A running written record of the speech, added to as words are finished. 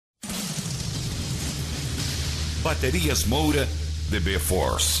Baterias Moura, DB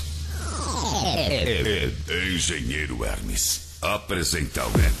Force. Engenheiro Hermes. Apresenta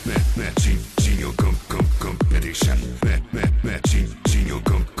o Netinho Competition. Netinho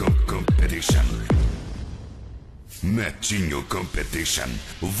Competition. Netinho Competition,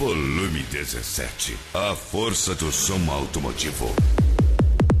 volume 17. A força do som automotivo.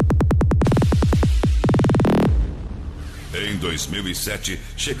 Em 2007,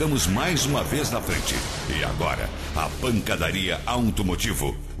 chegamos mais uma vez na frente. E agora, a pancadaria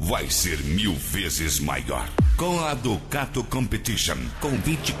automotivo vai ser 1000 vezes maior. Com a Ducato Competition, com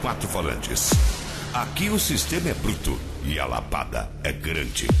 24 falantes. Aqui o sistema é bruto e a lapada é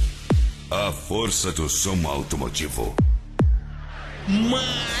grande. A força do som automotivo.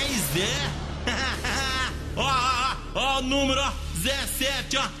 Mas é... ó, o número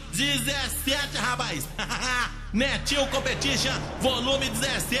 17, ó. 17, rapaz. Netinho Competition, volume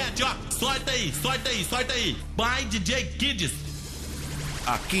 17, ó. Sorta aí. By DJ Kids.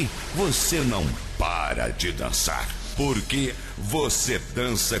 Aqui você não para de dançar, porque você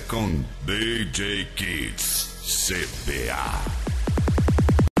dança com DJ Kids CBA.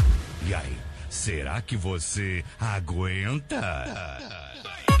 E aí, será que você aguenta?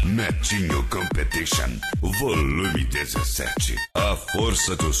 Netinho Competition, volume 17. A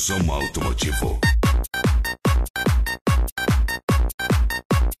força do som automotivo.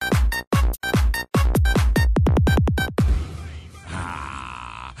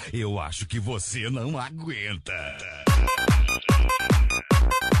 Eu acho que você não aguenta.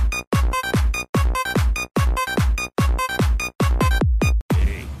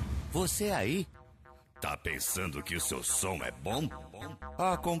 Ei, você aí? Tá pensando que o seu som é bom?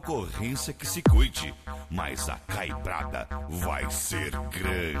 A concorrência que se cuide, mas a caibrada vai ser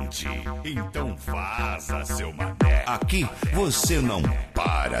grande. Então vaza, seu mané. Aqui você não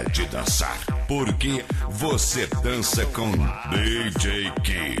para de dançar, porque você dança com DJ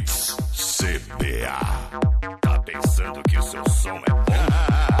Kids CBA. Tá pensando que o seu som é bom?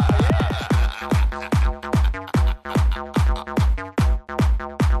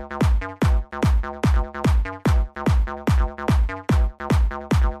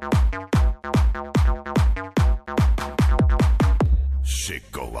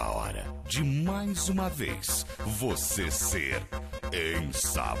 Chegou a hora de mais uma vez você ser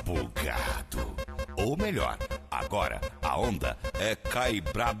ensabugado. Ou melhor, agora a onda é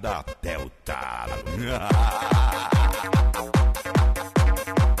caibrada até o talo.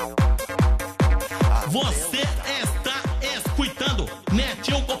 Você está escutando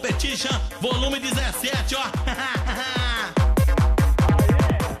Netinho Competition, volume 17, ó.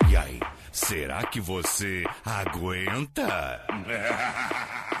 E aí, será que você aguenta?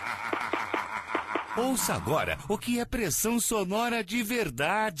 Ouça agora o que é pressão sonora de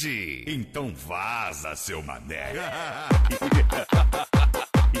verdade. Então vaza, seu mané.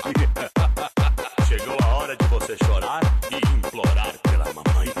 Chegou a hora de você chorar e implorar pela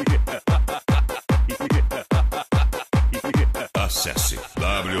mamãe. Acesse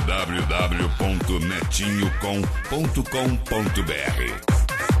www.netinhocom.com.br.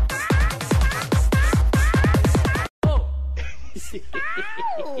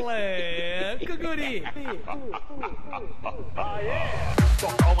 Leco, guri!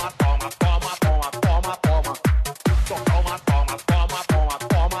 Toma, toma, toma, toma, toma, toma. Toma, toma, toma, toma,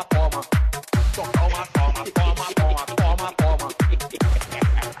 toma, toma. Toma, toma, toma, toma, toma, toma.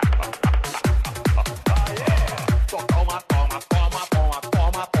 Toma, toma, toma, toma,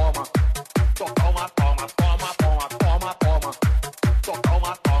 toma, toma. Toma, toma, toma, toma, toma, toma.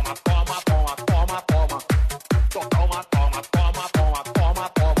 Toma, toma, toma, toma, toma, toma. Toma, toma, toma, toma, toma,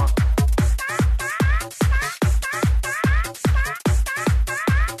 toma.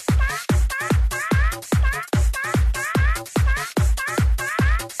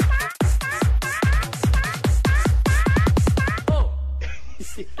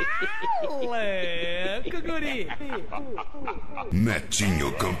 Leco, guri!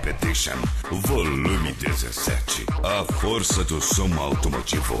 Netinho Competition, volume 17. A força do som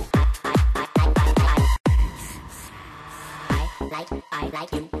automotivo. I like you, I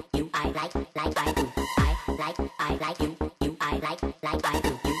like you, I like you, I like you, I like you, I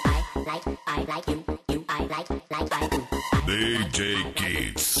do. DJ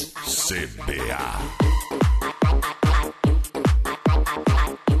Kids CBA.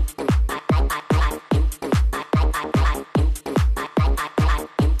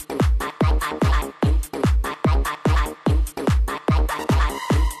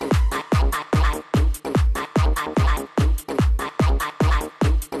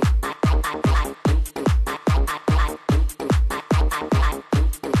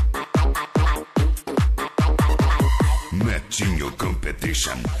 Netinho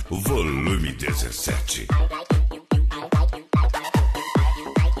Competition, volume 17.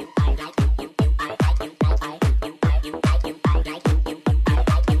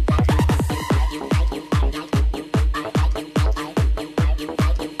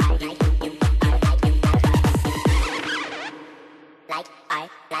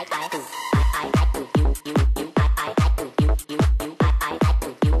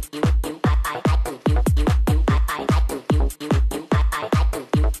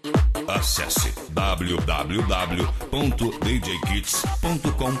 Acesse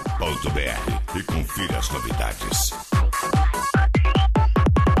www.djkits.com.br e confira as novidades.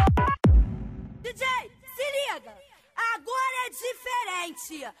 DJ, se liga! Agora é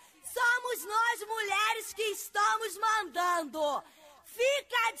diferente! Somos nós mulheres que estamos mandando!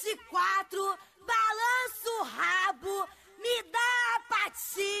 Fica de quatro, balança o rabo, me dá a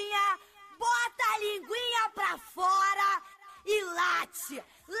patinha, bota a linguinha pra fora e late!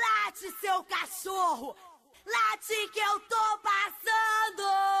 Late, seu cachorro! Late que eu tô passando!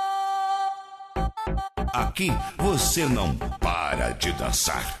 Aqui você não para de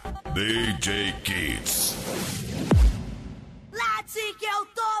dançar. DJ Kids. Late que eu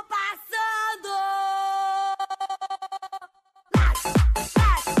tô passando! Late,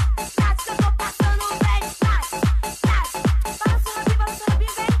 late, late que eu tô passando bem! Late, late, balança na biba, vem!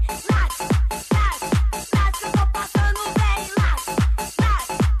 Late, late, late que eu tô passando bem! Late,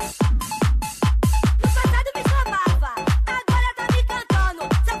 late. No passado me chamava, agora tá me cantando.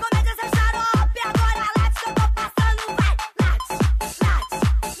 Seu comédia, seu xarope, agora late que eu tô passando, vai! Late, late,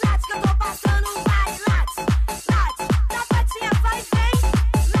 late que eu tô passando, vai! Late, late, da patinha vai, vem!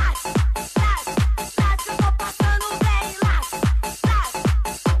 Late, late, late que eu tô passando, vem! Late, late.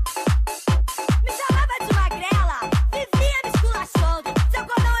 Me chamava de magrela, vivia me esculachando. Seu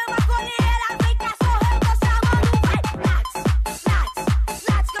cordão é maconheira, vem cachorro, eu tô chamando, vai! Late, late,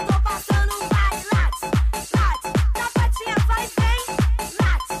 late que eu tô passando, vai! Late, late, da patinha vai, vem!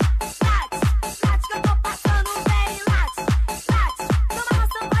 Late, late, late que eu tô passando, vem! Late, late, toma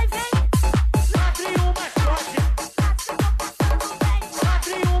maçã, vai, vem! Abre uma shot, Late que eu tô passando, vem!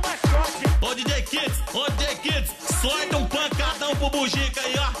 abre uma shot. Ô DJ Kids, sorte um pancadão pro Bugica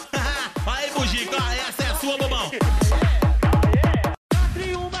aí, ó. Aí, Bugica, ó, essa é a sua, bobão.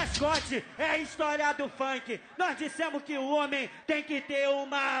 Abre um mascote, é a história do funk. Nós dissemos que o homem tem que ter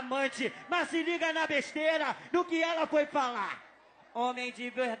uma amante, mas se liga na besteira do que ela foi falar. Homem de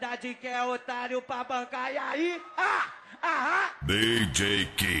verdade que é otário pra bancar, e aí? DJ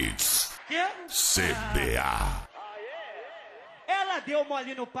Kids. Quê? CBA. Ela deu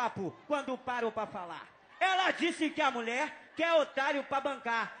mole no papo quando parou pra falar. Ela disse que a mulher quer otário pra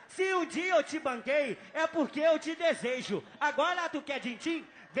bancar. Se um dia eu te banquei, é porque eu te desejo. Agora tu quer din-din?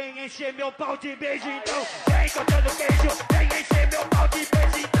 Vem encher meu pau de beijo, então. Vem que eu tô no queijo. Vem encher meu pau de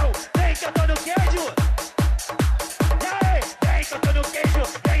beijo, então. Vem que eu tô no queijo. E aí? Vem que eu tô no queijo.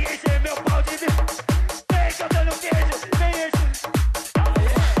 Vem encher meu pau de beijo. Vem que eu tô no queijo. Vem encher.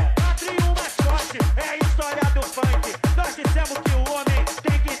 Abre uma shot, é a história do funk. Nós dissemos que o homem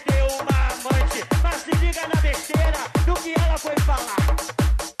tem que ter uma amante, mas se liga na besteira do que ela foi falar.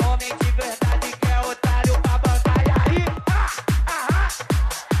 Homem de verdade que é otário pra bancar, e aí?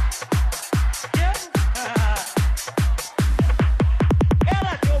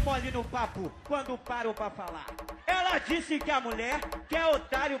 Ela deu mole no papo quando parou pra falar. Ela disse que a mulher quer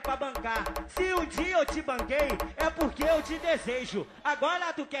otário pra bancar. Se um dia eu te banquei, é porque eu te desejo.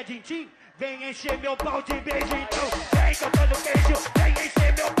 Agora tu quer din-din? Vem encher meu pau de beijo, então. Vem que eu tô no queijo. Vem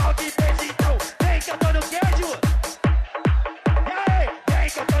encher meu pau de beijo, então. Vem que eu tô no queijo. E aí? Vem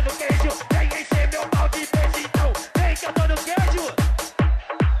que eu tô no queijo. Vem encher meu pau de beijo, então. Vem que eu tô no queijo.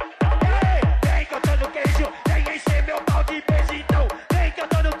 E aí? Vem que eu tô no queijo. Vem encher meu pau de beijo, então. Vem que eu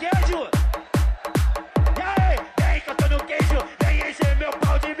tô no queijo. E aí? Vem que eu tô no queijo. Vem encher meu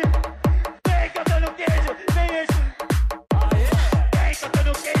pau de beijo. Vem que eu tô no queijo. Vem encher. Vem que eu tô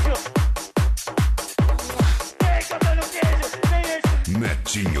no queijo.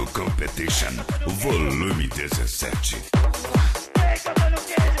 Netinho Competition, volume 17.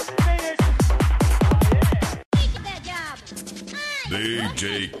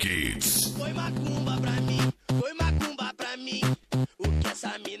 DJ Kids. Foi macumba pra mim, foi macumba pra mim. O que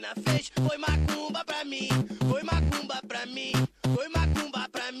essa mina fez foi macumba pra mim, foi macumba pra mim, foi macumba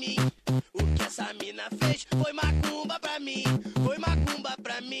pra mim. O que essa mina fez foi macumba pra mim, foi macumba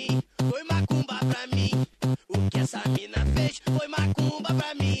pra mim, foi macumba pra mim. O que essa mina fez foi macumba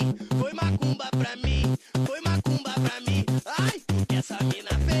pra mim, foi macumba pra mim, foi macumba pra mim. Ai, o que essa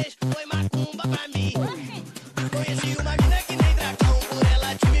mina fez foi macumba pra mim. Conheci uma mina que nem dragão, por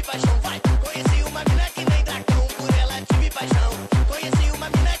ela tive paixão, vai. Conheci uma mina que nem dragão, por ela tive paixão.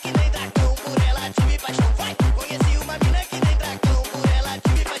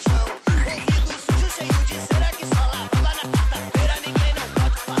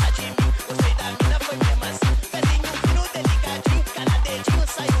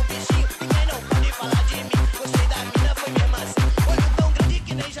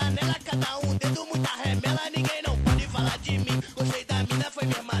 foi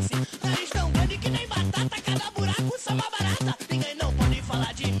mesmo assim. Nariz tão grande que nem batata, cada buraco só uma barata. Ninguém não pode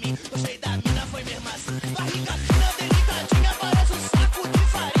falar de mim, gostei da mina, foi mesmo assim. Barriga fina, delicadinha, parece um saco de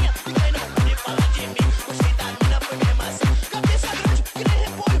farinha. Ninguém não pode falar de mim, gostei da mina, foi mesmo assim. Cabeça grande, que nem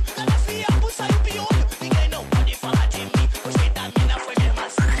repolho, cada fiapo saiu piolho. Ninguém não pode falar de mim, gostei da mina, foi mesmo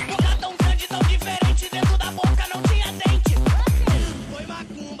assim. Boca tão grande, tão diferente, dentro da boca não tinha dente. Foi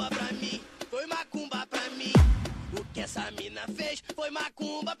macumba pra mim, foi macumba pra mim. O que essa mina fez foi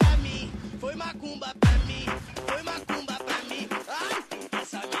macumba pra mim, foi macumba pra mim, foi macumba pra mim. Ai, o que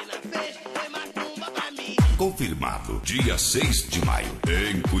essa mina fez foi macumba pra mim. Confirmado, dia 6 de maio,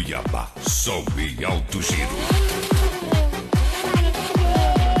 em Cuiabá, som e alto giro.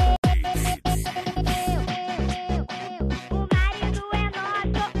 O marido é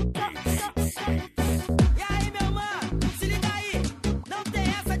nosso. E aí, meu mano, se liga aí. Não tem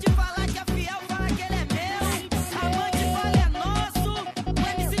essa de falar que a fiel fala que ele é meu. Amante fala é nosso. O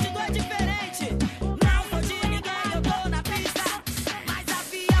MC de dor é diferente. Não sou de ninguém, eu tô na pista. Mas a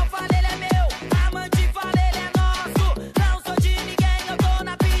fiel fala ele é meu. Amante fala ele é nosso. Não sou de ninguém, eu tô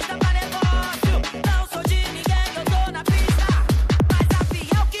na pista pra negócio. Não sou de ninguém, eu tô na pista. Mas a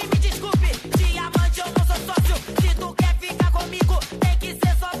fiel que me desculpe. Diamante eu não sou sócio. Se tu quer ficar comigo, tem que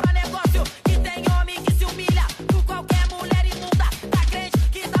ser só pra negócio. Que tem homem que se humilha por qualquer mulher imunda. Tá crente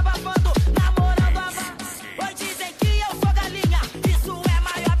que tá babando, namorando a van. Oi, dizem que eu sou galinha. Isso é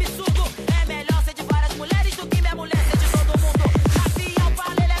maior absurdo. É melhor ser de várias mulheres do que minha mulher ser de todo mundo. A fiel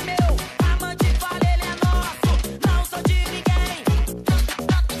fala ele é meu. Amante fala ele é nosso. Não sou de ninguém.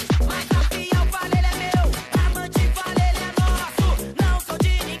 Mas a fiel fala ele é meu. Amante fala ele é nosso. Não sou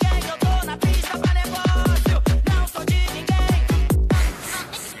de ninguém. Eu tô na pista pra negócio. Não sou de ninguém.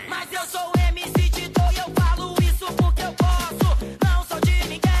 Mas eu sou MC de dor e eu falo isso porque eu posso. Não sou de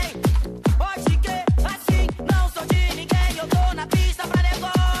ninguém. Pode crer assim. Não sou de ninguém. Eu tô na pista pra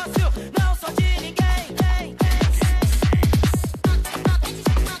negócio. Não sou de ninguém.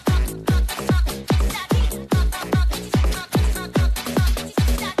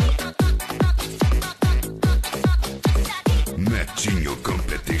 Netinho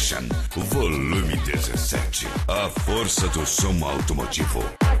Competition, volume 17. A força do som automotivo.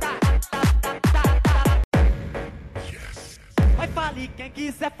 Vai fale quem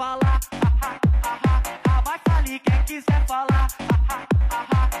quiser falar. Vai fale quem quiser falar.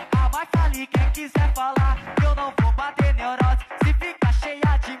 Vai fale quem quiser falar. Eu não vou bater neurose. Se ficar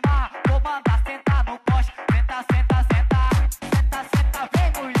cheia de mar, vou mandar sentar no poste. Senta, senta, senta. Senta, senta,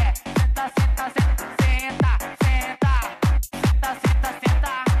 vem mulher. Senta, senta, senta. Senta, senta. Senta, senta,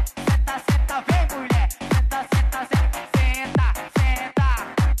 senta. Senta, senta, vem mulher. Senta, senta, senta. Senta, senta.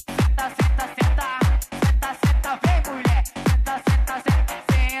 Senta, senta, senta. Senta, senta, vem mulher. Senta, senta, senta.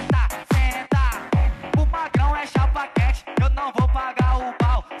 Senta, senta. O magrão é chapa quente, eu não vou pagar o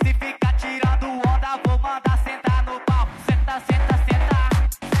pau. Se ficar tirando onda, vou mandar sentar no pau. Senta, senta, senta.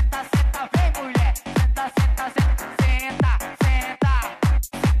 Senta, senta, vem mulher. Senta, senta, senta. Senta, senta.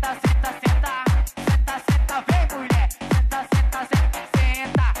 Senta, senta, senta. Senta, senta, vem mulher. Senta, senta,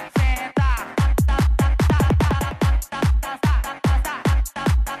 senta. Senta, senta.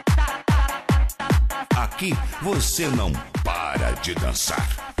 Aqui você não para de dançar,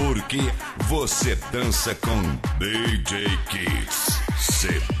 porque você dança com DJ Kids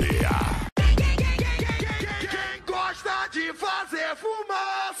CPA. Quem gosta de fazer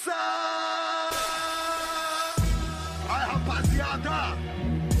fumaça? Ai, rapaziada,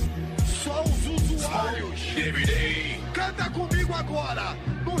 só os usuários. Canta comigo agora,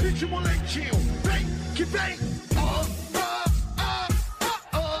 no ritmo lentinho. Vem, que vem. Oh, oh, oh,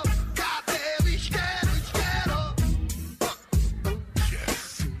 oh, oh. Cadê o isqueiro, isqueiro?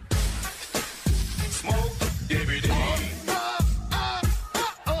 Smoke, DVD. Oh, oh, oh,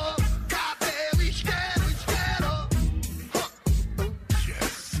 oh, oh. Cadê o isqueiro, isqueiro?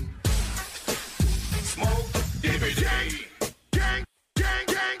 Smoke, DVD.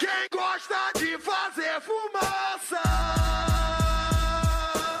 Quem gosta de fazer fumaça?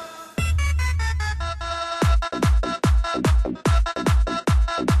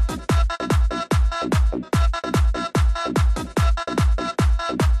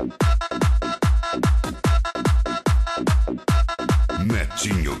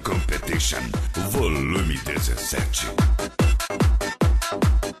 Netinho Competition, volume 17.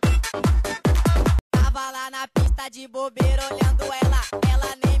 Tava lá na pista de bobeira olhando ela.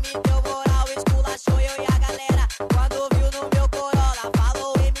 Ela nem me deu moral, esculachou eu e a galera. Quando viu no meu Corolla,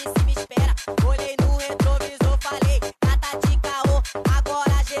 falou MC me espera. Olhei no retrovisor, falei, nada de caô.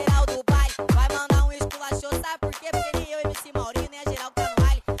 Agora geral do baile vai mandar um esculachou. Sabe por quê? Porque nem eu, MC Maurinho, nem a geral que tá no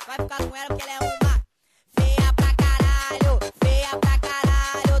baile vai ficar com ela porque ela é uma feia pra caralho, feia pra caralho.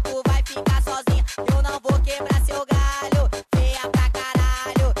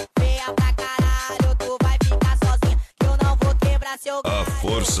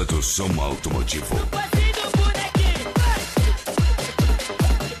 no som automotivo. Passinho do bonequinho, vai!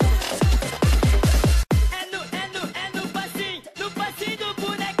 É no passinho do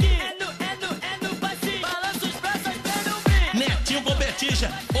bonequinho. É no passinho. Balança os braços, pé no brinco. Netinho competition,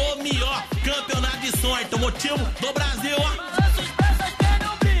 o melhor campeonato de som automotivo do Brasil, ó. Balança os braços, pé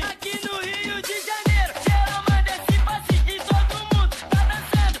no brinco. Aqui no Rio de Janeiro, geral manda esse passinho e todo mundo tá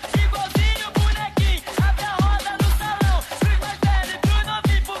dançando igualzinho o bonequinho. Abre a roda no salão, pros mais velhos e pros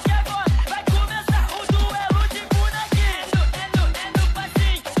novinhos, porque agora vai começar o duelo de bonequinho. É no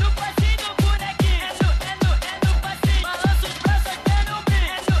passinho do bonequinho. É no passinho. Balança os braços, pé no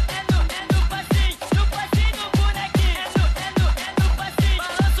brinco. É no passinho do bonequinho. É no passinho.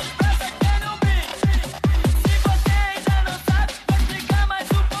 Balança os braços, pé no brinco. Se você ainda não sabe, vou explicar mais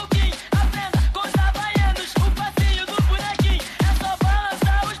um pouquinho. Aprenda com os havaianos o passinho do bonequinho. É só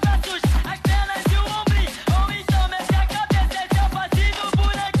balançar os braços, as pernas e o ombrinho. Ou então mexe a cabeça, esse é o passinho do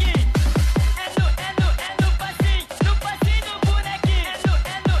bonequinho. É no passinho do bonequinho. É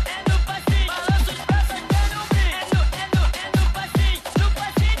no passinho. Balança os braços, pé no brinco. É no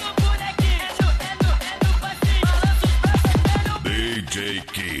passinho do bonequinho. É no passinho. Balança os braços, pé no brinco. DJ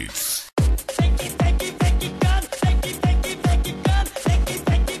Kids.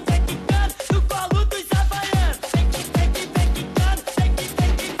 No colo dos havaianos.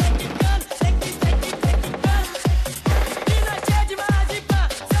 Mina cheia de maradipan,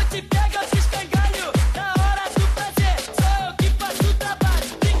 se eu te pego eu te escangalho. Na hora do prazer, sou eu que faço o trabalho.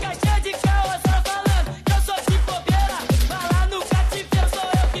 Fica cheia de caô, só falando que eu sou de bobeira. Vai lá no cativeiro, sou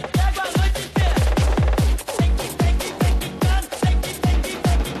eu que pego a noite inteira.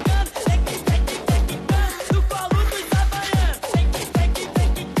 No colo dos havaianos.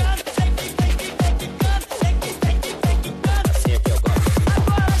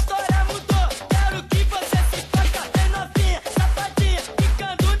 Agora a história mudou, quero que você se toca. Tem novinha, safadinha,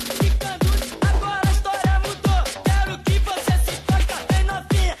 ficando. Agora a história mudou, quero que você se toca. Tem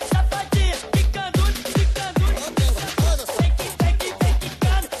novinha, safadinha, ficando.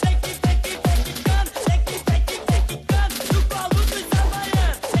 No colo dos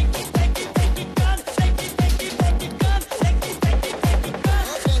havaianos.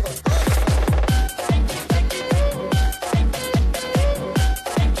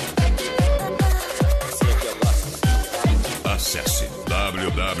 Acesse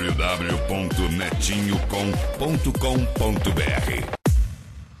www.netinhocom.com.br.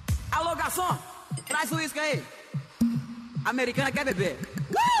 Alô, garçom, traz o uísque aí. A americana quer beber.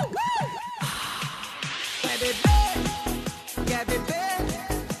 Quer beber? Quer beber?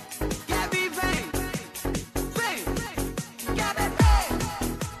 Quer vir, vem. Vem. Quer beber?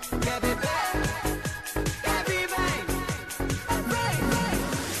 Quer beber? Quer vir, vem. Vem.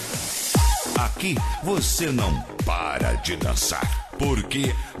 Aqui você não para de dançar,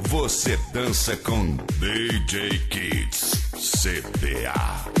 porque você dança com DJ Kids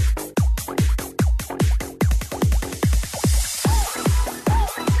CPA.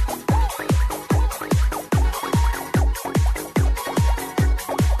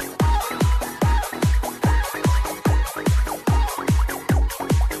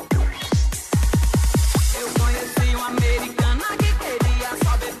 Eu conheci uma americana que queria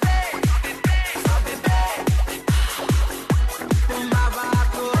só beber. Tomava a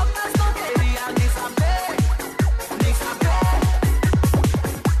todas, não queria nem saber.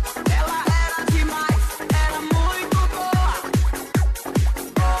 Ela era demais, era muito boa.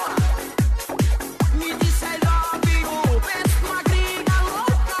 Me disse I love you, penso numa gringa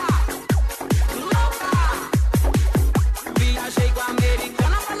louca. Viajei com a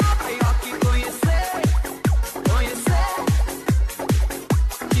americana pra Nova York conhecer.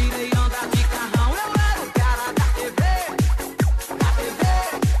 Tirei onda de carrão, eu era o cara da TV.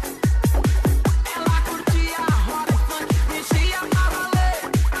 Ela curtia a roda funk, mexia pra valer.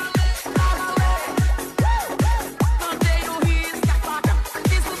 Cantei no risco a faca,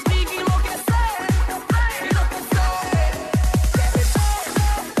 fiz os big enlouquecer.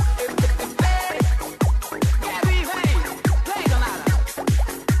 Quer vir, vem danada.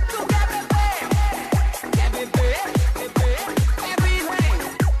 Tu quer beber? Quer beber? Quer vir, vem.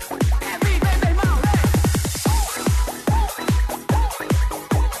 Quer vir, vem, meu irmão, vem.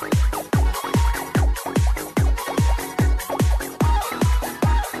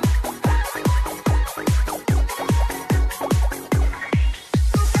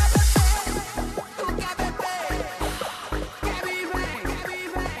 Tu quer beber? Quer vir, vem.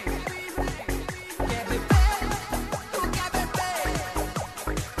 Quer beber? Tu quer beber?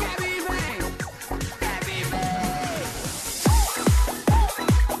 Quer vir, vem.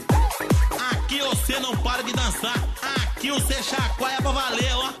 Aqui você não para de dançar, aqui você chacoalha pra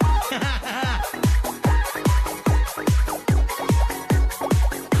valer, ó.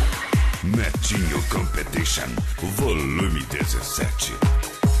 Netinho Competition, volume 17.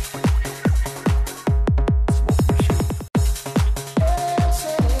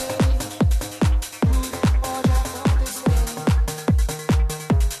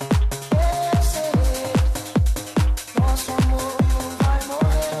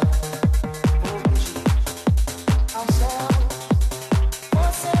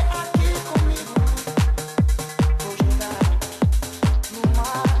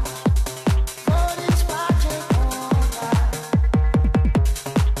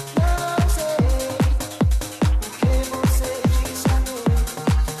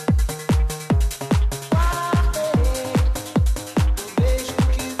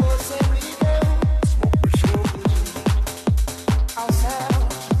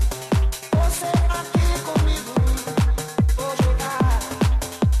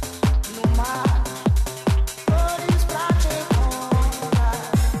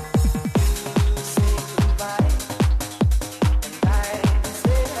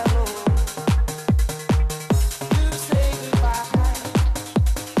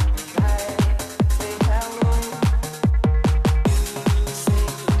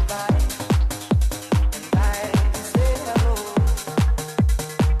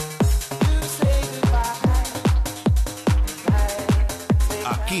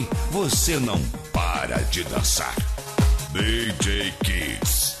 Aqui você não para de dançar. DJ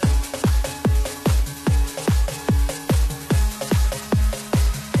Kids.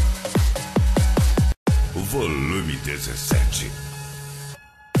 Volume 17.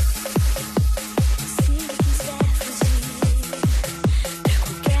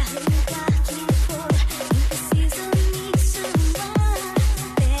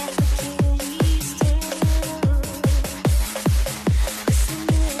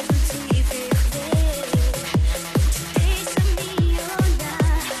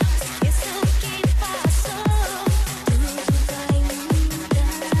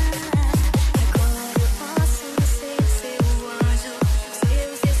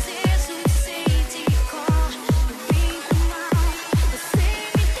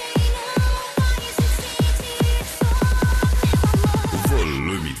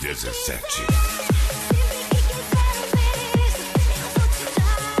 Volume 17.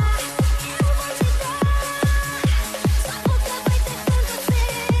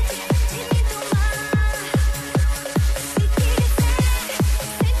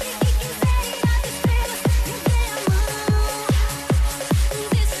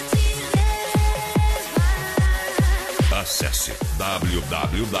 Acesse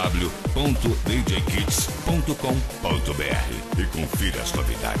www.djkids.com.br e confira as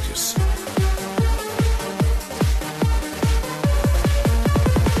novidades.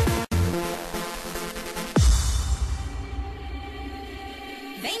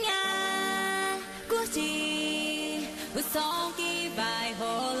 Venha curtir o som que vai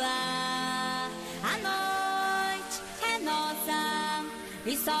rolar. A noite é nossa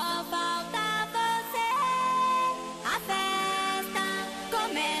e só falta você. A festa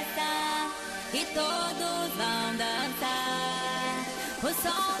começa e todos vão dançar. O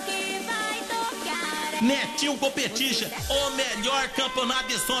som que vai tocar é Netinho Competition, o melhor campeonato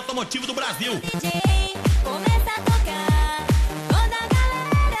de som automotivo do Brasil. DJ. Começa a tocar, toda a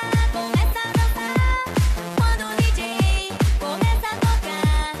galera começa a dançar. Quando o DJ começa a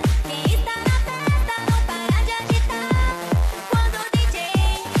tocar, quem está na festa não para de agitar. Quando o DJ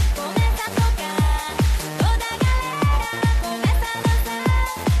começa a tocar, toda a galera começa a dançar.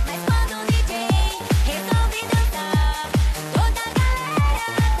 Mas quando o DJ resolve dançar, toda a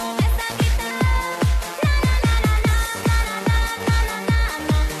galera começa a gritar.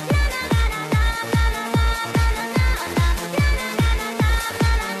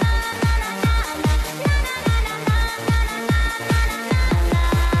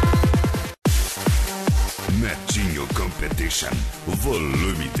 Netinho Competition,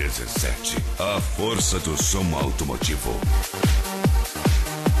 volume 17. A força do som automotivo.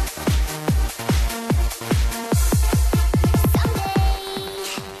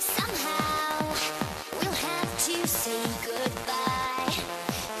 Somehow, we'll have to say goodbye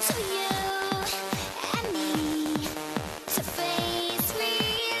to you and me to face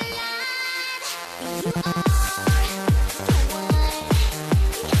real life. You are the one,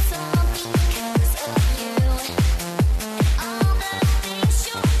 it's all because of you. And all the things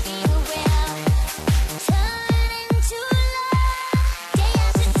you feel will turn into love.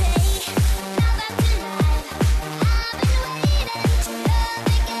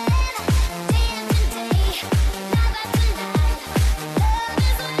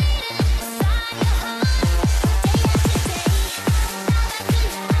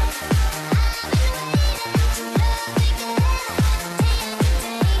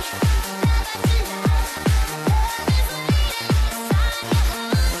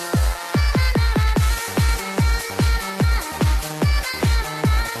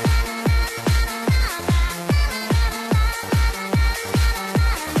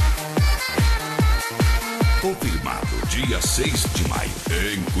 dia 6 de maio,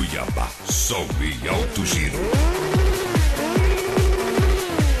 em Cuiabá. Som e alto giro.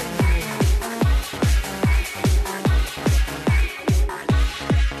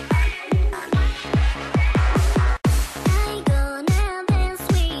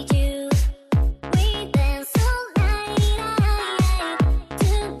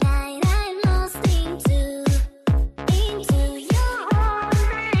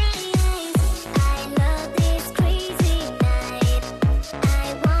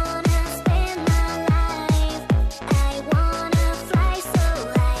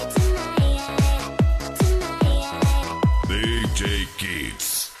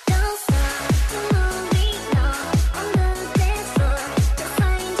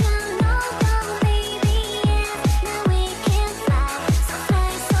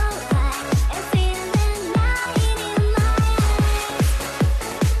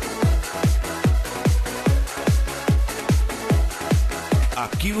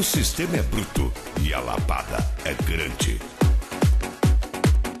 Aqui o sistema é bruto e a lapada é grande.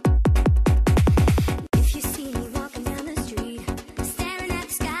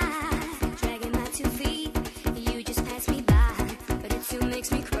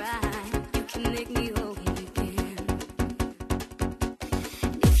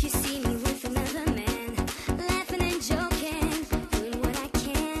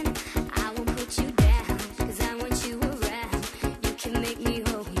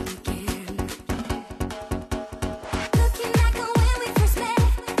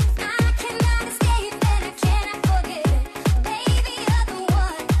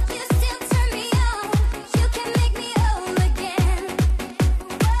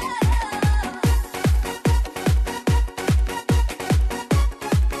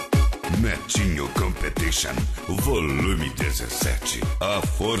 Netinho Competition, volume 17. A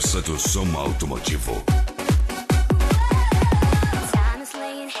força do som automotivo.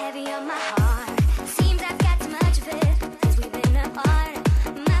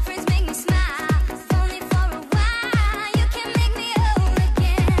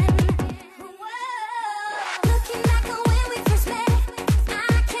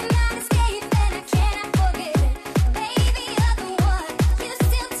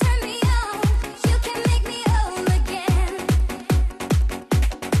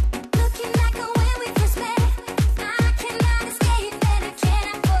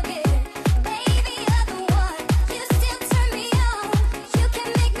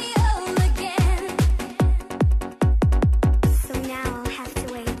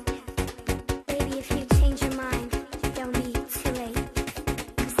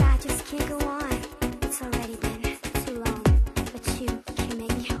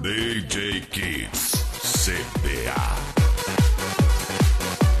 DJ Kids, CBA.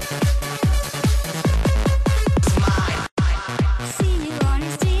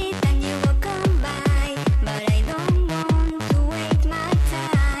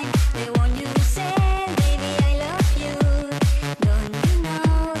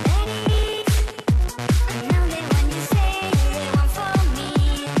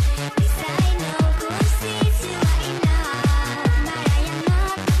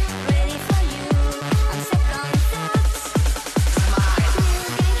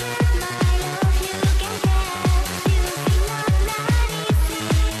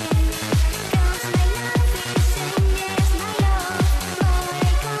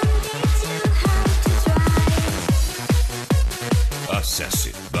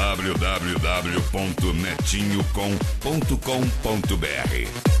 Acesse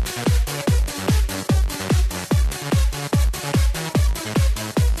www.netinhocom.com.br.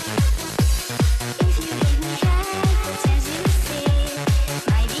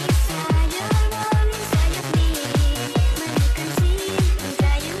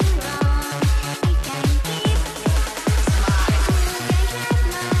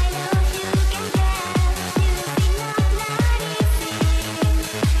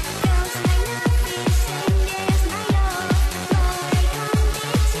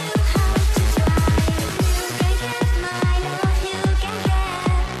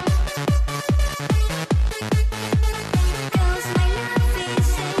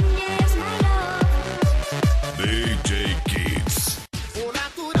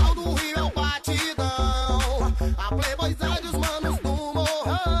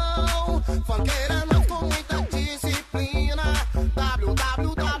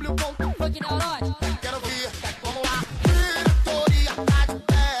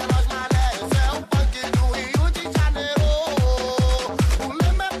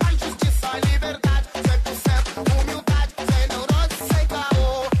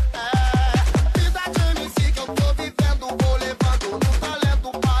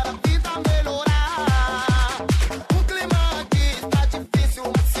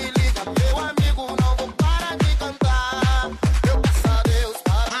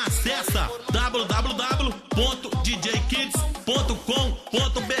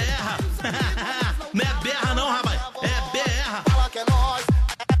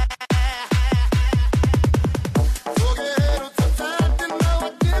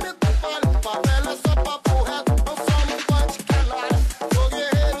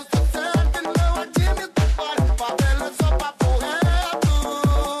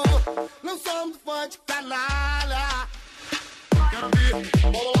 de canalha. Quero ver,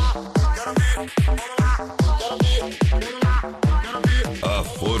 vamos lá. Quero ver, vamos lá. Quero ver, vamos lá. Quero ver. A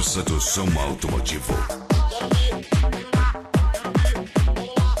força do som automotivo.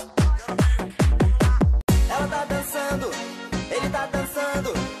 Ela tá dançando, ele tá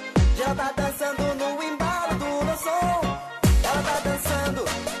dançando, já tá dançando no embalo do meu som. Ela tá dançando,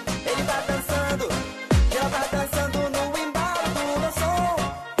 ele tá dançando, já tá dançando no embalo do meu som.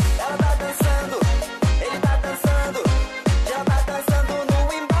 Ela tá dançando, ele tá dançando, já tá dançando no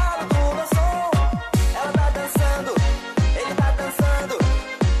embalo do meu som. Ela tá dançando, ele tá dançando,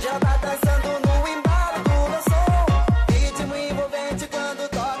 já tá dançando no embalo do meu som. Ritmo envolvente quando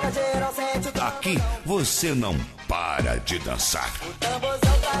toca, geral sente o Aqui você não para de dançar. O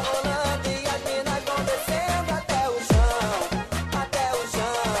tamborzão tá rolando e as minas vão descendo até o chão, até o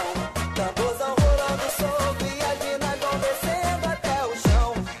chão. Tamborzão rolando solto e as minas vão descendo até o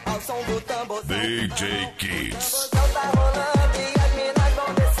chão, ao som do tamborzão. DJ Kids. Tamborzão tá rolando e as minas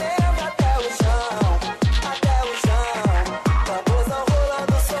vão descendo até o chão, até o chão. Tamborzão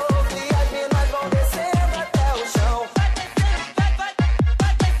rolando solto e as minas vão descendo até o chão.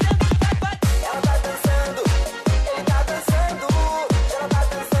 Ela tá dançando, ele tá dançando, ela tá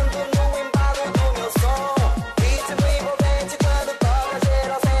dançando no embalo do meu som. Ritmo envolvente quando toca,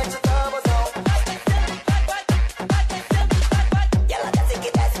 geral sente o tamborzão. E ela desce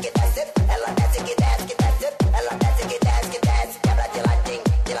que desce que desce, ela desce que desce que desce, ela desce que desce que desce, quebra de latim,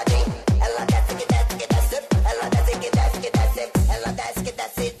 de latim. Ela desce que desce que desce, ela desce que desce que desce, ela desce que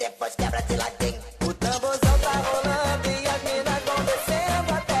desce e depois quebra de latim. O tamborzão tá rolando e as minas vão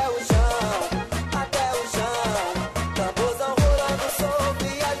descendo até o chão, até o chão. Tamborzão rolando solto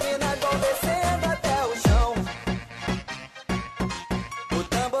e as minas vão descendo até o chão. O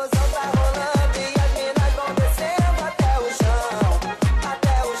tamborzão tá rolando e as minas vão descendo até o chão,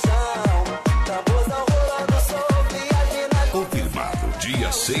 até o chão. Tamborzão rolando solto e as minas vão. Confirmado,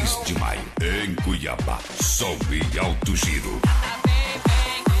 dia 6 de maio, em Cuiabá. Som e alto giro.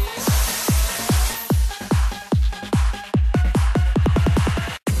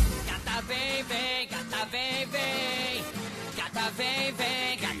 Gata vem, vem, gata vem, vem. Gata vem,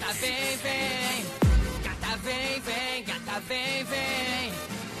 vem, gata vem, vem. Gata vem, vem, gata vem, vem.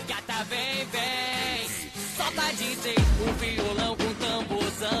 Gata vem, vem. Solta DJ, o violão com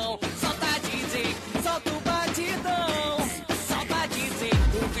tamborzão. Solta DJ, solta o batidão. Solta DJ,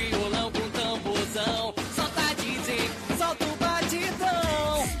 o violão com tamborzão. Solta DJ, solta o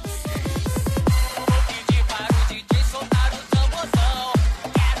batidão. Vou pedir para o DJ soltar o tamborzão.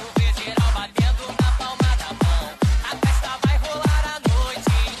 Quero ver geral batendo na palma da mão. A festa vai rolar a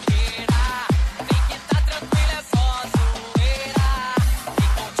noite inteira. Vem que tá tranquilo, é só zoeira. E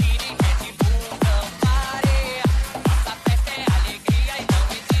com tiro e Red Bull não pare. Nossa festa é alegria e não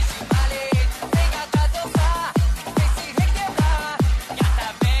existe valer. Vem gata dançar, vem se requebrar. Gata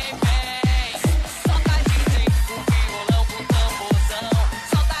vem, vem. Solta DJ, o violão com tamborzão.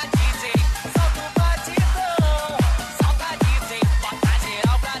 Solta DJ, solta o batidão. Solta DJ, bota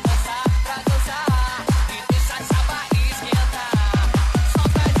geral pra dançar, e deixa a chapa esquentar.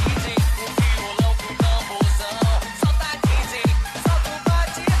 Solta DJ, o violão com tamborzão. Solta DJ, solta o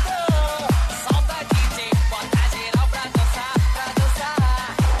batidão. Solta DJ, bota geral pra dançar,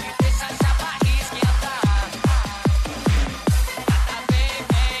 e deixa a chapa esquentar. Gata vem,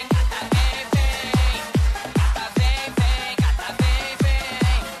 vem, gata vem, vem. Gata vem, vem, gata vem,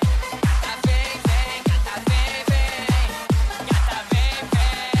 vem. Gata vem, vem, gata vem, vem. Gata vem,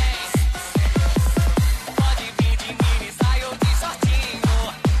 vem. Pode vir de mini saia ou de shortinho,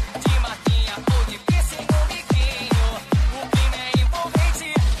 de marquinha ou de piercing ou biquinho. O clima é envolvente,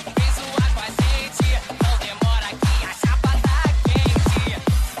 vem zoar com a gente. Não demora que a chapa tá quente.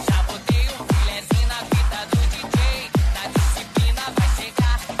 Já botei o filezinho na fita do DJ. Na disciplina vai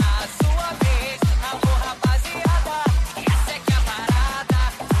chegar a sua vez. Alô, rapaziada, essa é que é a parada.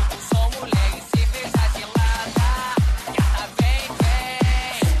 Tudo som, mulher e cerveja gelada. Gata vem,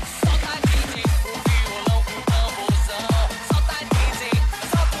 vem. Solta DJ, o violão com tamborzão. Solta DJ,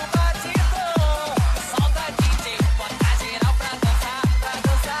 solta o batidão. Solta DJ, bota geral pra dançar,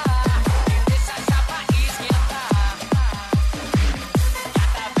 e deixa a chapa esquentar.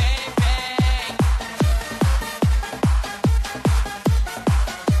 Gata vem, vem.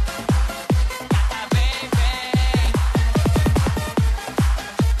 Gata vem, vem.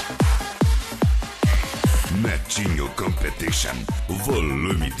 Netinho Competition,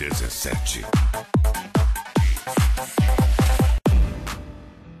 volume 17.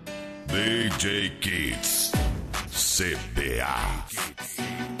 DJ Kids, CBA.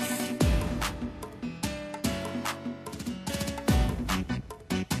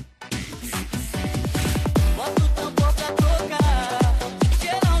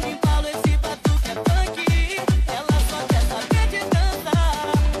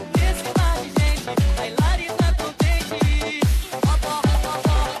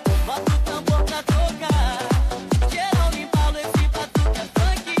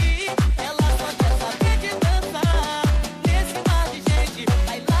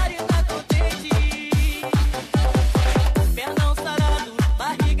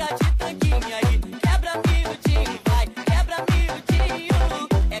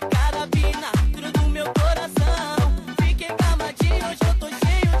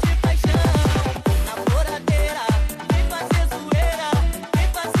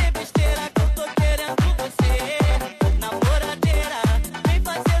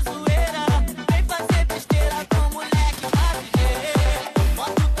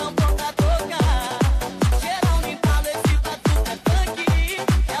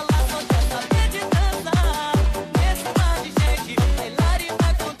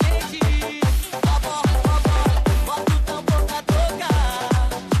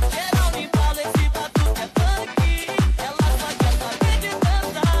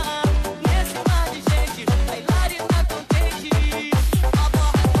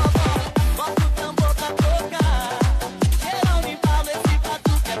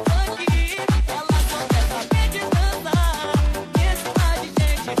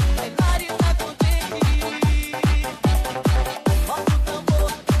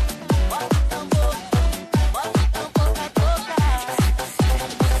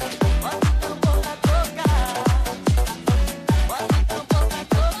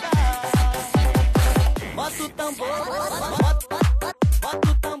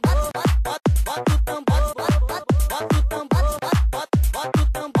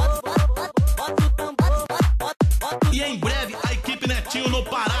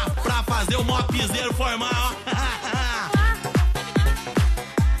 parar pra fazer o maior piseiro formar, ó.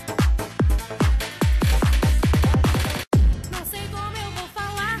 Não sei como eu vou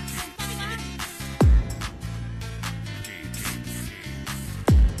falar.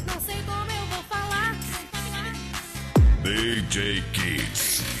 Não sei como eu vou falar. DJ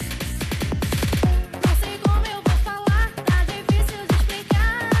Kids. Não sei como eu vou falar. Tá difícil de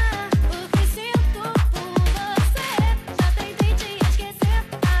explicar o que sinto por você. Já tentei te esquecer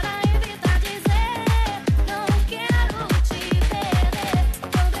para evitar dizer não quero te perder.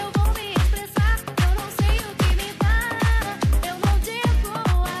 Quando eu vou me expressar, eu não sei o que me dá. Eu não digo a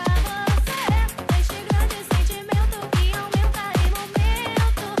você este grande sentimento que aumenta em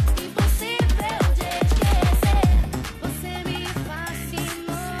momento impossível de esquecer. Você me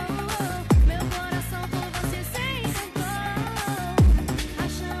fascinou, meu coração por você se encantou. A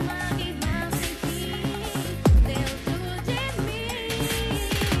chama que nasce em fim dentro de mim.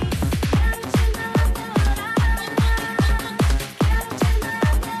 Quero te namorar, quero te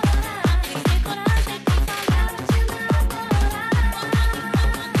namorar. Tem coragem pra falar, te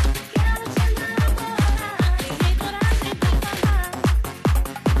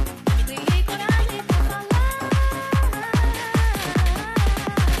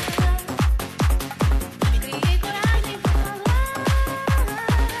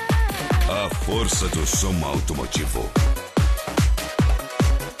A força do som automotivo.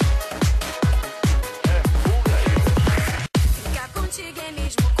 Ficar contigo é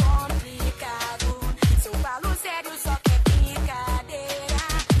mesmo complicado. Se eu falo sério, só que é brincadeira.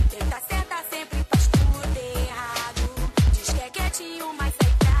 Tenta sentar sempre, faz tudo errado. Diz que é quietinho, mas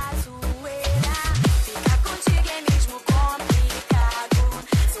sai pra zoeira. Ficar contigo é mesmo complicado.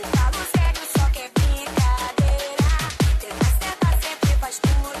 Se eu falo sério, só que é brincadeira. Tenta sentar sempre, faz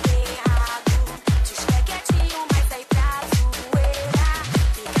tudo errado. Diz que é quietinho, mas sai pra zoeira.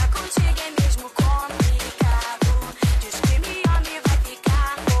 Ficar contigo é mesmo complicado. Diz que me ama e vai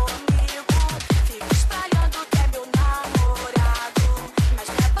ficar comigo. Fica espalhando que é meu namorado, mas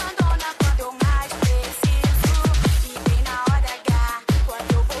me abandona quando eu mais preciso. E bem na hora H,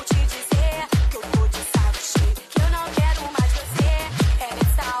 quando eu vou te dizer que eu tô de saco cheio, que eu não quero mais você. É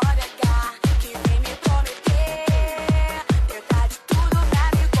nessa hora H que vem me prometer, tentar de tudo pra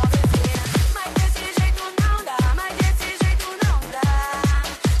me convencer. Mas desse jeito não dá, mas desse jeito não dá.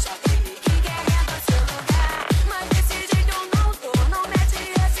 Só tem que querendo seu lugar. Mas desse jeito eu não tô, não mete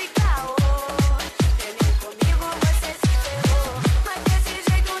esse caô. Vem comigo, você se ferrou. Mas desse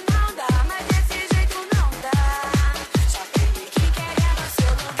jeito não dá, mas desse jeito não dá. Só tem que querendo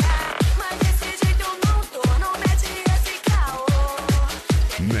seu lugar. Mas desse jeito eu não tô, não mete esse caô.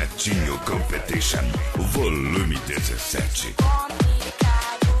 Netinho Competition, volume 17.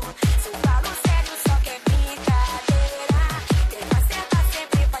 Complicado. Se eu falo sério, só que é brincadeira. Tenta sentar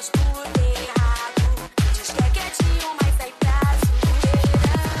sempre, faz tudo errado. Diz que é quietinho, mas sai pra zoeira.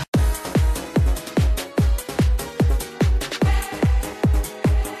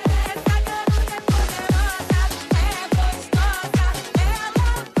 Essa garota é poderosa, é gostosa. Ela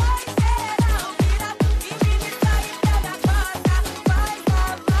foi serão, vira e me sai da costa. Faz a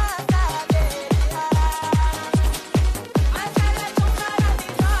moça dele. Mas ela é tão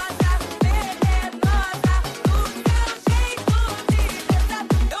maravilhosa, venenosa, do seu jeito de dançar.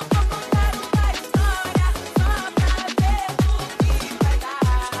 Eu vou contar uma história só pra ver o que vai dar.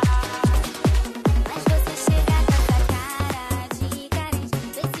 Mas você chega com essa cara de carente,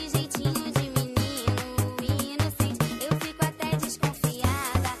 desse jeitinho de menino inocente. Eu fico até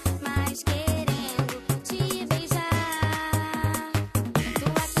desconfiada, mas querendo te beijar.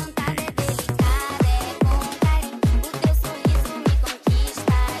 Tua cantada é delicada, é com carinho. O teu sorriso me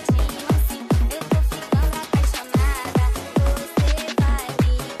conquista de mansinho. Eu tô ficando apaixonada, você vai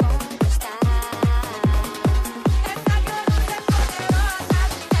me conquistar. Essa garota é poderosa,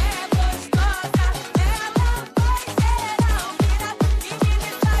 é gostosa. Ela foi serão, vira e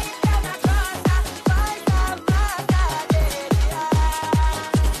me sai da costa. Faz a moça dele.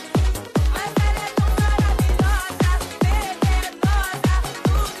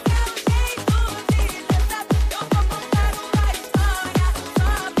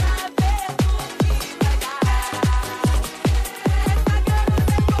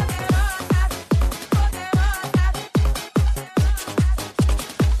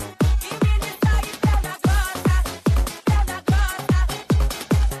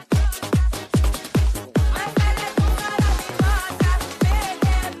 Mas ela é tão maravilhosa,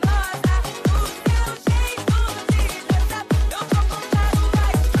 venenosa, do seu jeito de dançar. Eu vou contar uma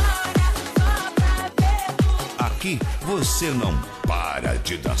história só pra ver o que vai dar. Essa garota é Aqui você não para hora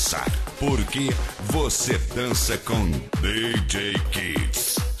de dançar, porque você dança com DJ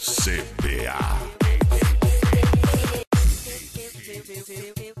Kids CBA.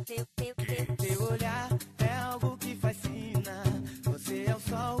 Seu olhar é algo que fascina. Você é o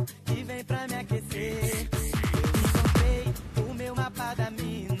sol que vem pra me aquecer. Eu encontrei o meu mapa da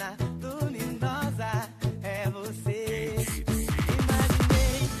mina, luminosa é você.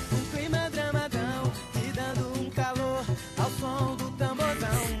 Imaginei um clima dramadão, te dando um calor ao som do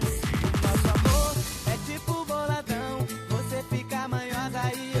tamborzão. Nosso amor é tipo boladão, você fica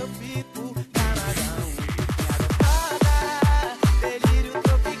manhosa e eu fico camarão. Delírio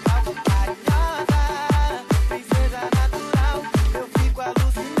tropical, carinhosa, princesa natural. Eu fico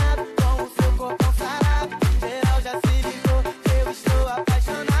alucinado com o seu corpo sarado. Geral já se ligou, eu estou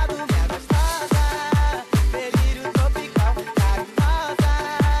apaixonado. Minha gostosa, delírio tropical, carinhosa,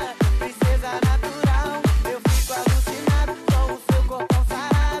 princesa natural. Eu fico alucinado com o seu corpo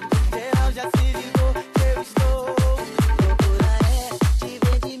sarado. Geral já se ligou, eu estou. Loucura é te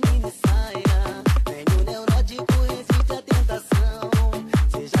ver de mini saia. Venho neurótico, resiste a tentação.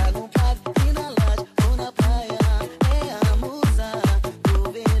 Seja no parque, na laje ou na praia, é a musa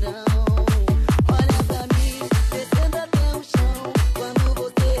do verão. Olha pra mim, descendo até o chão. Quando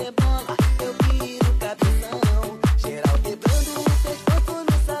você rebola, eu viro cabeção. Geral quebrando o pescoço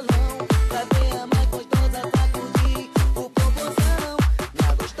no salão. Pra ver a mais gostosa sacudir o popozão.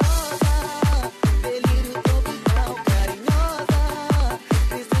 Minha gostosa, delírio tropical, carinhosa,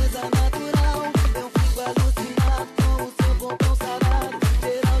 princesa natural. Eu fico alucinado com o seu bombom sarado.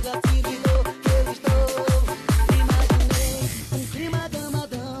 Geral já se ligou, eu estou. Imaginei um clima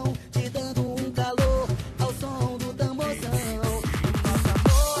gamadão, te dando um calor ao som do tamborzão. Nosso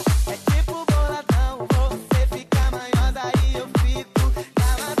amor é tipo boladão, você fica manhosa e eu fico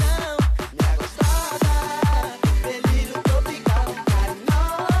camadão. Minha gostosa, delírio tropical,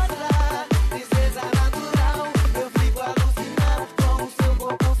 carinhosa, princesa natural. Eu fico alucinado com o seu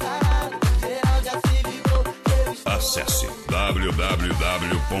corpo sarado. Geral já se ligou, eu estou. Acesse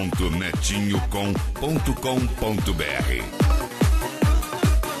www.netinhocom.com.br.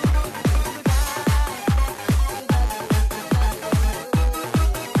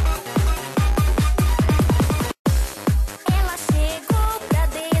 Ela chegou pra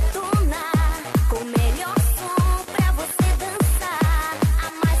detonar, com o melhor som pra você dançar.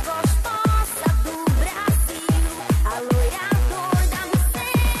 A mais gostosa do Brasil, a loira doida me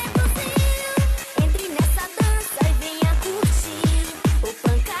seduziu. Entre nessa dança e venha curtir o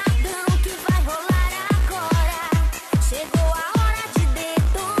pancadão que vai rolar agora. Chegou a hora de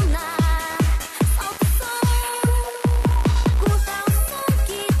detonar. Solta o som, curta o som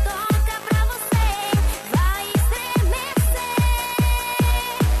que toca pra você. Vai estremecer.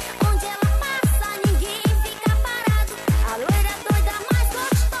 Onde ela passa, ninguém fica parado. A loira doida mais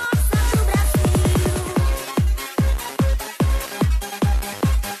gostosa do Brasil.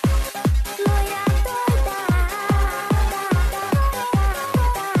 Loira doida.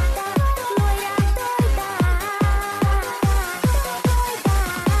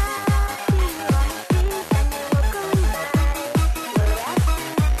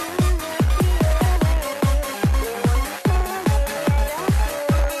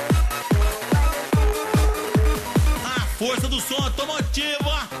 A força do som automotivo,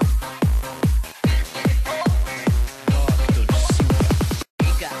 ó.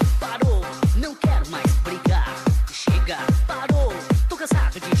 Chega, parou, não quero mais brigar. Chega, parou, tô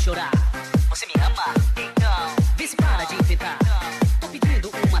cansado de chorar. Você me ama? Então, vê se para de inventar. Tô pedindo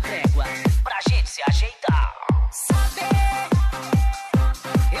uma trégua pra gente se ajeitar. Saber,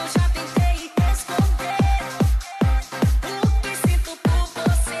 eu já tentei esconder o que sinto por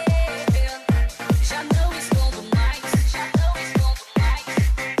você. Já não escondo mais, já não escondo mais.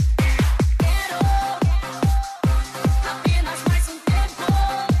 Quero apenas mais um tempo.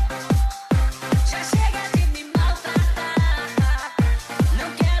 Já chega de me maltratar. Não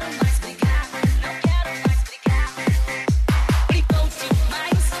quero mais brigar, não quero mais brigar. Brincou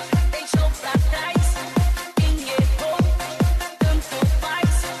demais, deixou pra trás. Quem errou, tanto faz.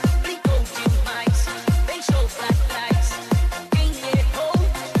 Brincou demais, deixou pra trás. Quem errou,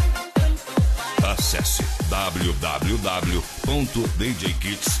 tanto faz. Acesse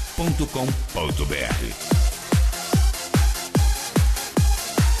www.djkids.com.br.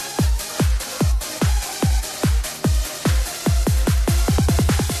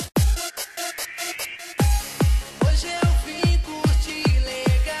 Hoje eu vim curtir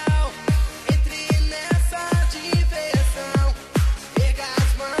legal, entre nessa diversão. Pega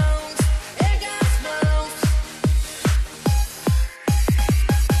as mãos, erga as mãos.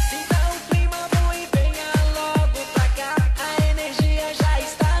 Sinta o clima bom e venha logo pra cá. A energia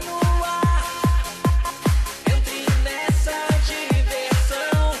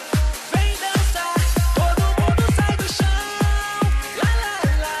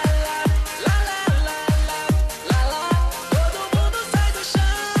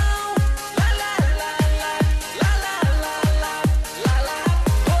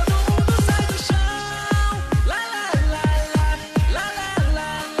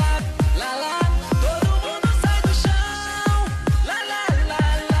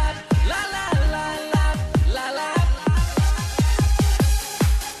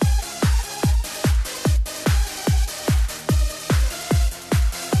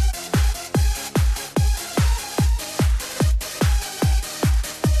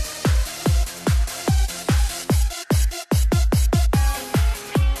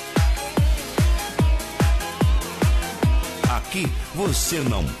aqui você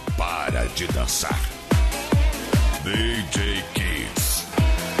não para de dançar. DJ Kids.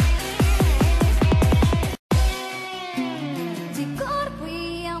 De corpo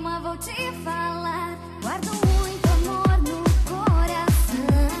e alma vou te falar. Guardo muito amor no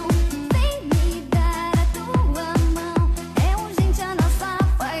coração. Vem me dar a tua mão. É urgente a nossa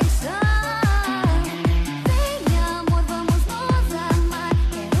paixão. Vem amor, vamos nos amar.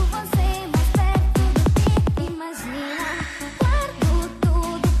 Quero você mais perto do que imagina. Guardo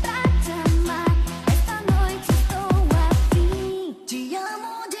tudo pra te amar. Esta noite estou afim. Te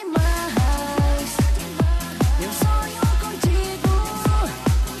amo demais. Eu sonho contigo.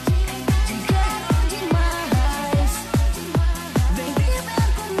 Te quero demais. Vem viver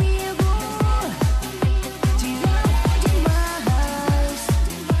comigo. Te amo demais.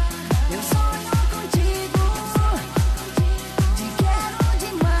 Eu sonho contigo. Te quero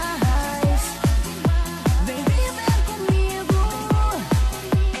demais. Vem viver comigo.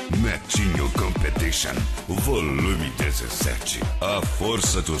 Netinho Competition, volume 17. A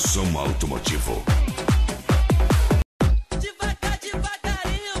força do som automotivo. Devagar,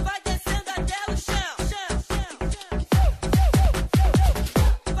 devagarinho, vai descendo até o chão.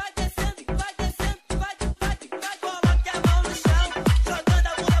 Vai descendo, vai descendo, vai. Coloque a mão no chão, jogando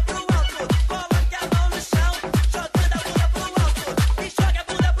a bunda pro alto. Coloque a mão no chão, jogando a bunda pro alto. E joga a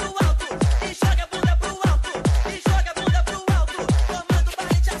bunda pro alto, e joga a bunda pro alto, e joga a bunda pro alto. Comando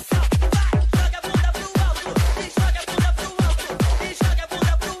baile de ação, vai. Joga a bunda pro alto, e joga a bunda pro alto, e joga a bunda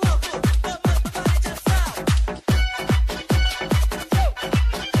pro alto. Comando baile de ação.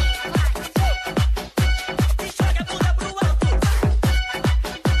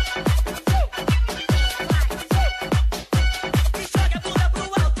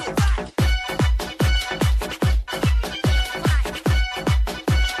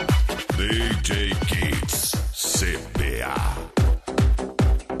 DJ Kids, CBA.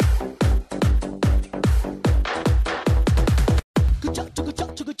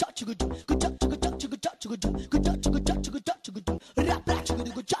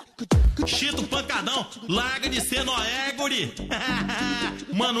 Chito pancadão, larga de ser noé, guri.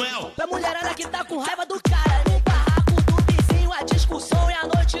 Manuel. Pra mulherada que tá com raiva do cara, no barraco do vizinho, a discussão é a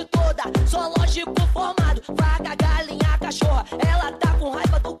noite toda. Zoológico formado, vaca, galinha, cachorra. Ela tá com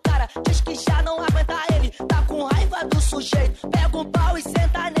raiva do cara, diz que já não aguenta ele. Tá com raiva do sujeito, pega um pau e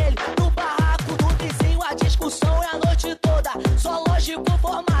senta nele. No barraco do vizinho, a discussão é a noite toda. Zoológico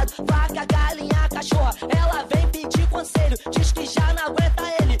formado, vaca, galinha, cachorra. Ela vem pedir conselho, diz que já não aguenta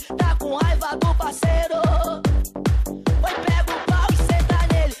ele. Tá com raiva do parceiro. Oi, pega o pau e senta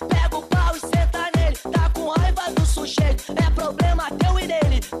nele. Pega o pau e senta nele. Tá com raiva do sujeito, é problema teu e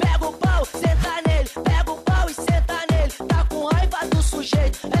dele. Pega o pau, senta nele. Pega o pau e senta nele. Tá com raiva do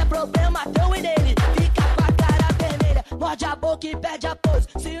sujeito, é problema teu e dele. Fica com a cara vermelha, morde a boca e perde a pose.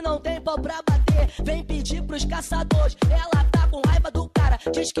 Se não tem pau pra bater, vem pedir pros caçadores. Ela tá com raiva do cara,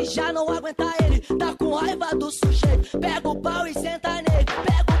 diz que já não aguenta ele. Tá com raiva do sujeito, pega o pau e senta nele.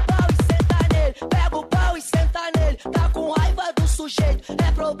 Pega o pau e senta nele. Pega o pau e senta nele. Tá com raiva do sujeito,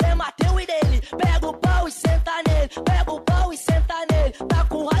 é problema teu e dele. Pega o pau e senta nele. Pega o pau e senta nele. Tá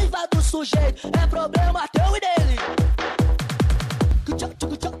com raiva do sujeito, é problema teu e dele.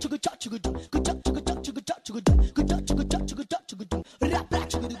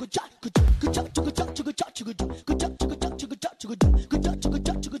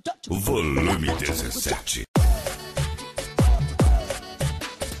 Volume 17.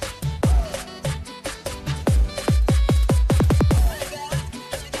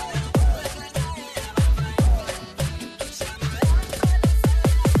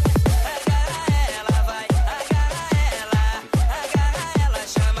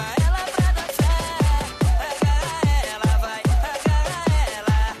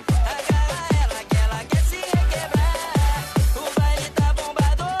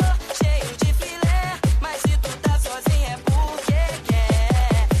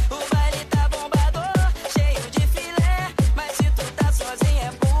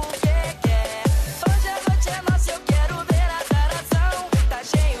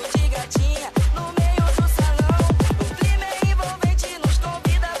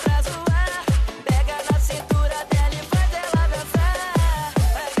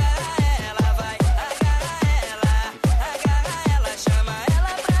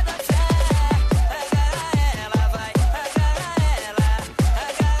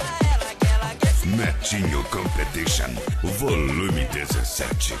 Netinho Competition, volume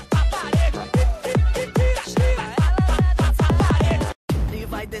 17. E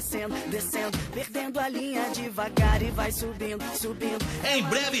vai descer descendo, descendo, perdendo a linha devagar e vai subindo, subindo. Em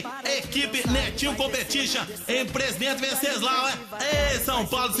breve, equipe Netinho Competition em Presidente Venceslau, Ei, São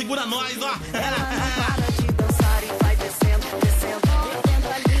Paulo, segura nós, ó. Ela não para de dançar e vai descendo, descendo,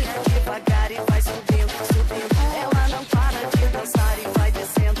 perdendo a linha devagar e vai subindo, subindo. Ela não para de dançar e vai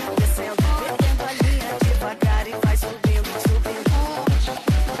descendo, descendo, perdendo a linha devagar e vai subindo, subindo.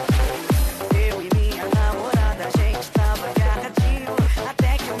 Eu e minha namorada, a gente tava agarradinho,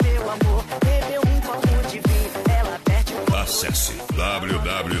 até que o meu amor bebeu um copo de vinho. Ela perde o... Acesse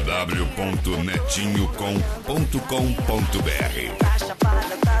www.netinhocom.com.br. Tá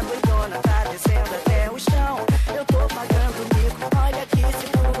chapada, tá doidona, tá descendo até o chão. Eu tô pagando mico, olha que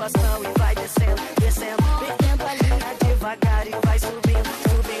situação. E vai descendo, descendo, perdendo a linha devagar e vai subindo,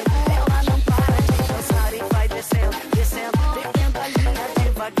 subindo. Ela não para de dançar e vai descendo, descendo, perdendo a linha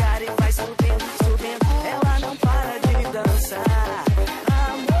devagar e vai subindo, subindo. Ela não para de dançar.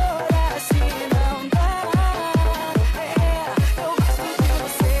 Amor, assim não dá. Eu gosto de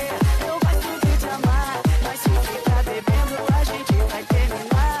você, eu gosto de te amar, mas se ficar bebendo a gente vai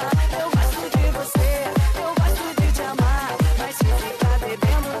terminar. Eu gosto de você, eu gosto de te amar, mas se ficar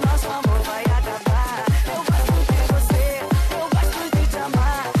bebendo nosso amor vai acabar. Eu gosto de você, eu gosto de te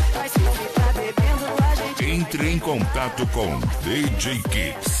amar, mas se ficar bebendo a gente... Entre em contato com DJ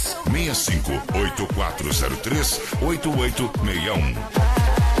Kids 6584038861.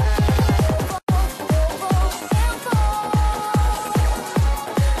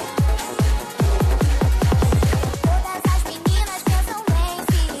 Todas as meninas pensam em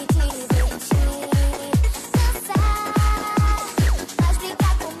se divertir, dançar, mas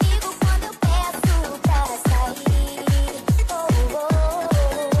brincar comigo quando eu peço pra sair.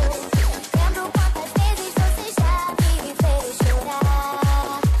 Lembro quantas vezes você já me fez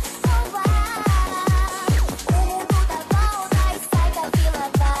chorar. O mundo dá volta e sai da vila,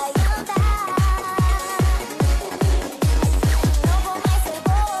 vai andar. Não vou mais ser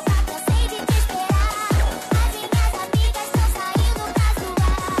boba, cansei de te esperar. As minhas amigas estão saindo pra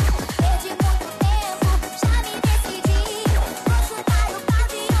zoar. Perdi muito tempo, já me decidi. Vou chutar o pau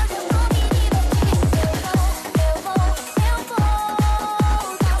e hoje eu vou me divertir. Eu vou dançar.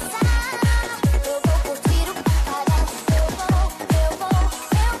 Eu vou curtir o pancadão. Eu vou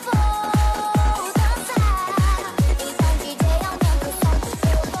dançar. Então DJ aumenta o som.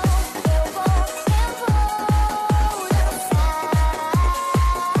 Eu vou dançar.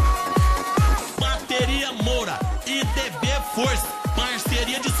 Bateria Moura e DB Force,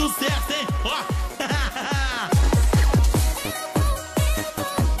 parceria de sucesso, hein? Ó.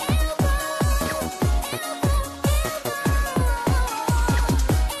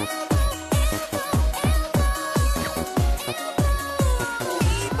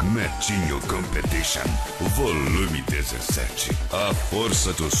 Netinho Competition, volume 17. A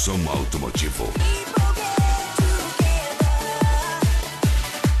força do som automotivo.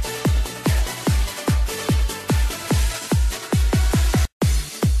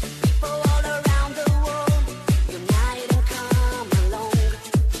 People all around the world, unite and come along.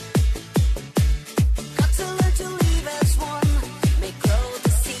 Got to learn to live as one, make grow the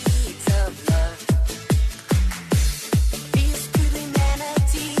seeds of love. Peace to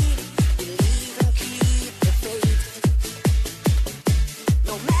humanity, believe and keep the faith.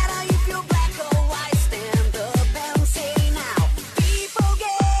 No matter if you're black or white, stand up and say now. People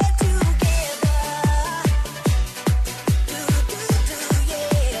get together.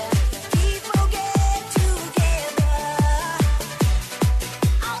 Yeah. People get together.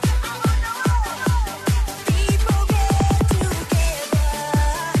 All around the world. People get together.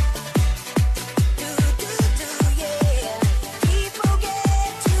 Yeah. People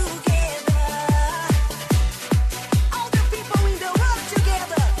get together. All the people in the world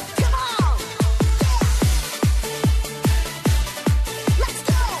together. Come on. Let's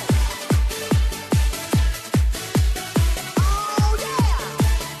go. Oh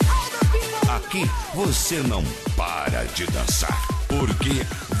yeah. All the people. Aqui você não para de dançar, porque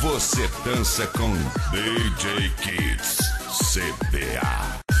você dança com DJ Kids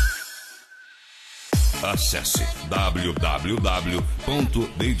CBA. Acesse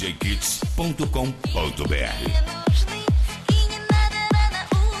www.djkids.com.br. И не надо рано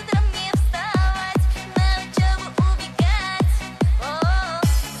утром мне вставать, на учебу убегать.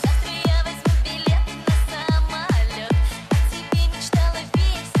 Завтра я возьму билет на самолет, о тебе мечтала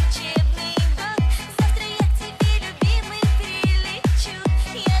весь учебный год. Завтра я к тебе, любимый, прилечу,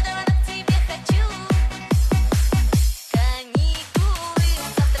 я давно к тебе хочу. Каникулы,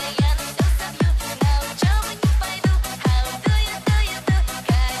 завтра я на все забью, на учебу не пойду. How do you do?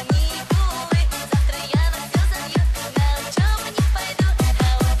 Каникулы, завтра я на все забью, на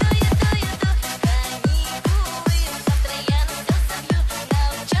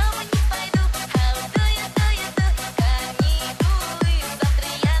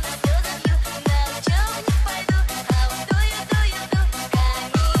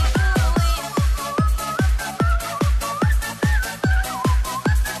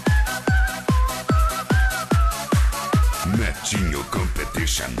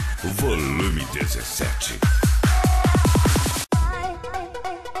Competition, volume 17.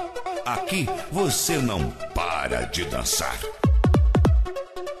 Aqui você não para de dançar.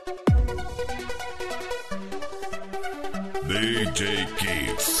 DJ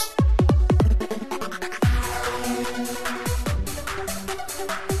Kids.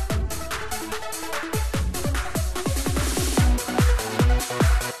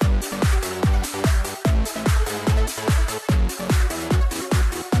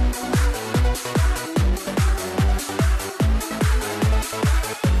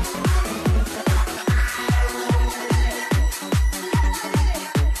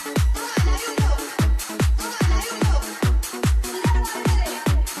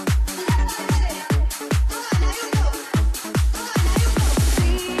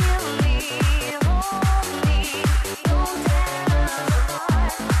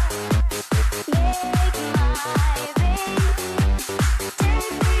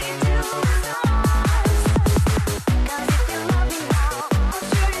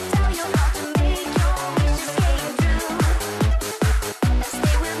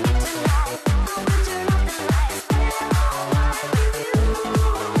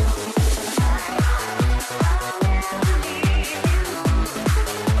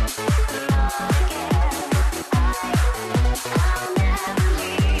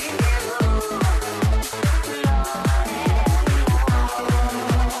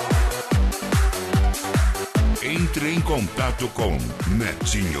 Entre em contato com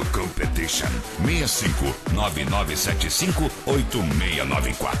Netinho Competition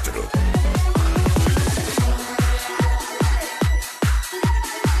 6599758694.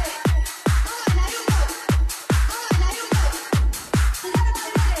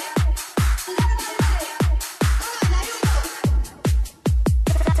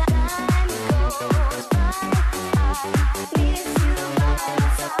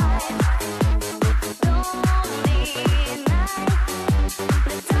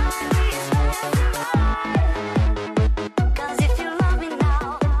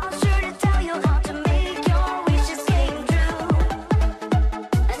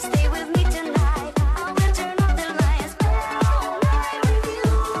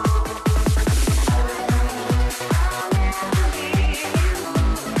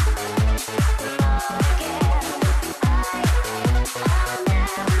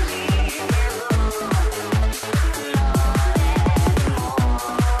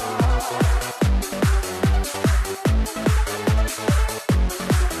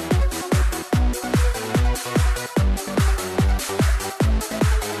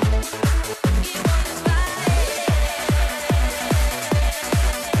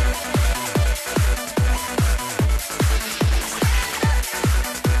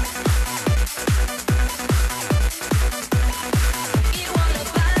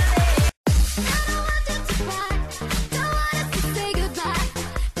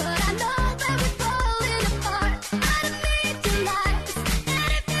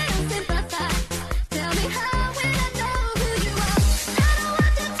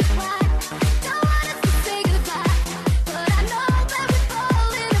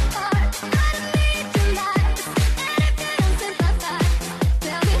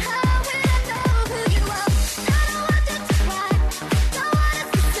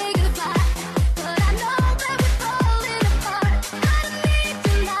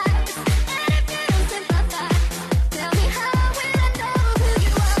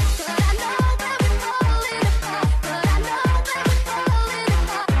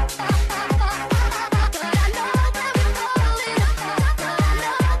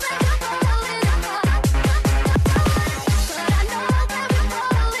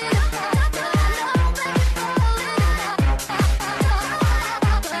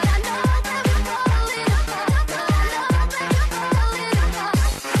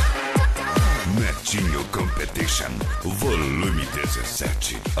 Volume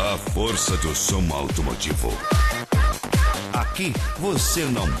 17. A força do som automotivo. Aqui você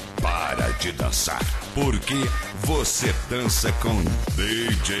não para de dançar, porque você dança com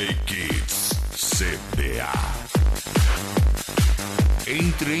DJ Kids CBA.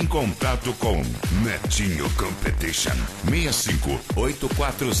 Entre em contato com Netinho Competition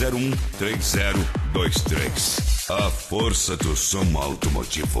 6584013023. A força do som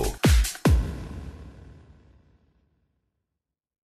automotivo.